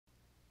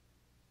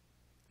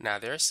Now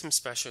there are some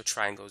special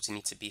triangles you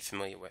need to be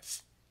familiar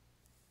with.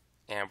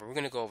 And what we're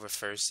going to go over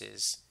first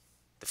is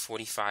the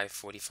 45,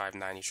 45,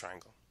 90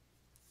 triangle.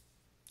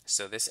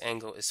 So this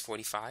angle is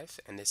 45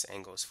 and this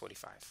angle is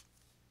 45.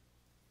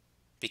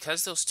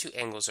 Because those two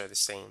angles are the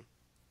same,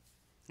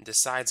 the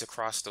sides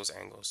across those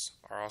angles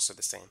are also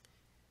the same,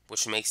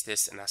 which makes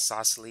this an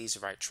isosceles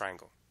right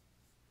triangle.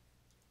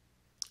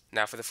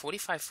 Now for the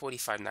 45,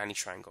 45, 90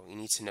 triangle, you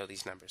need to know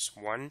these numbers: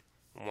 1,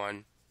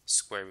 1,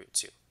 square root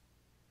 2.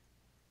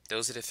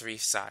 Those are the three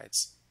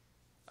sides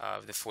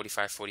of the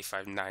 45,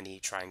 45, 90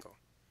 triangle.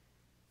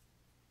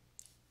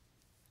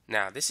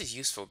 Now this is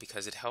useful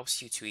because it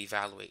helps you to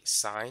evaluate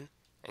sine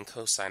and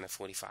cosine of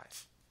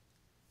 45.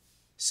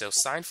 So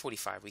sine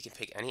 45, we can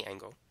pick any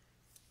angle.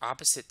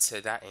 Opposite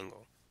to that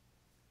angle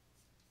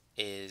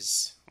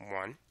is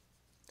 1,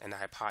 and the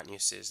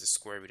hypotenuse is the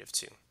square root of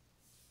 2.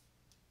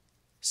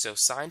 So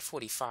sine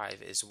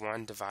 45 is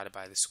 1 divided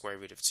by the square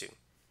root of 2.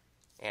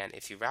 And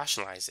if you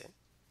rationalize it,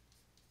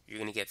 you're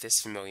going to get this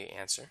familiar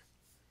answer: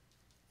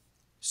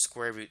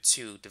 square root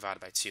 2 divided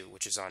by 2,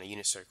 which is on a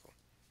unit circle.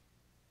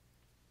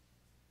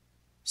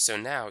 So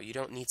now you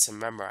don't need to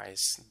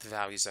memorize the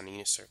values on a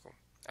unit circle.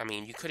 I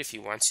mean, you could if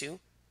you want to,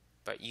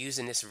 but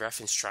using this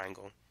reference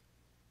triangle,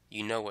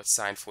 you know what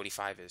sine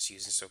 45 is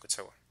using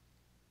SOHCAHTOA.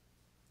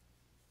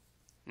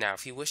 Now,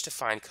 if you wish to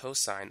find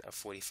cosine of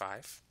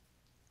 45,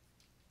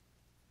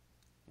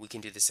 we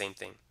can do the same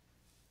thing.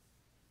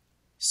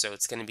 So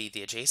it's going to be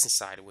the adjacent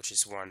side, which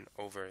is 1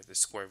 over the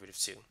square root of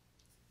 2.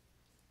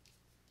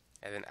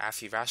 And then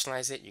after you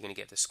rationalize it, you're going to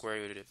get the square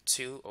root of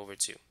 2 over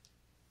 2.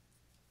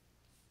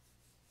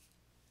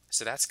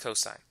 So that's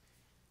cosine.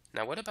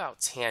 Now what about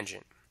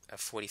tangent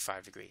of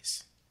 45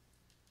 degrees?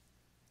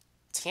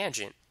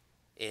 Tangent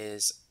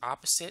is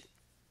opposite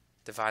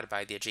divided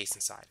by the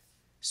adjacent side.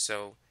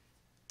 So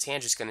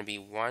tangent is going to be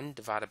 1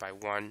 divided by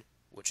 1,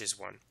 which is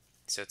 1.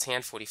 So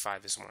tan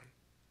 45 is 1.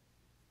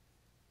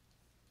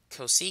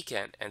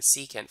 Cosecant and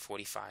secant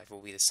 45 will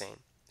be the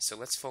same. So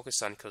let's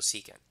focus on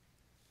cosecant.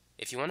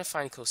 If you want to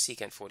find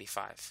cosecant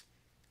 45,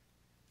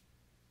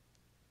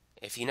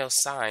 if you know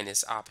sine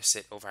is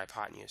opposite over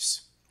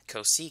hypotenuse,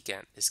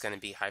 cosecant is going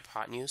to be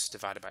hypotenuse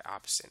divided by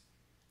opposite.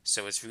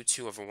 So it's root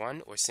 2 over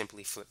 1, or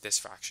simply flip this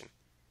fraction.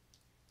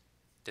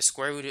 The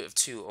square root of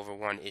 2 over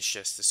 1 is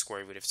just the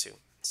square root of 2.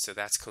 So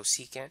that's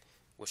cosecant,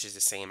 which is the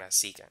same as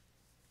secant.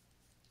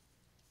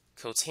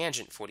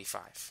 Cotangent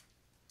 45.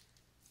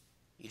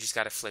 You just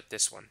got to flip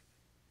this one.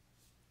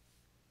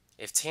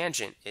 If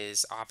tangent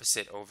is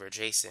opposite over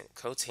adjacent,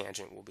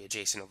 cotangent will be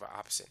adjacent over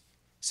opposite.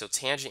 So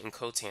tangent and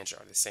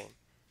cotangent are the same.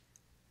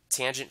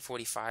 Tangent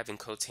 45 and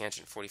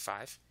cotangent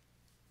 45,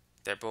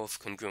 they're both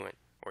congruent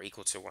or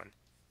equal to 1.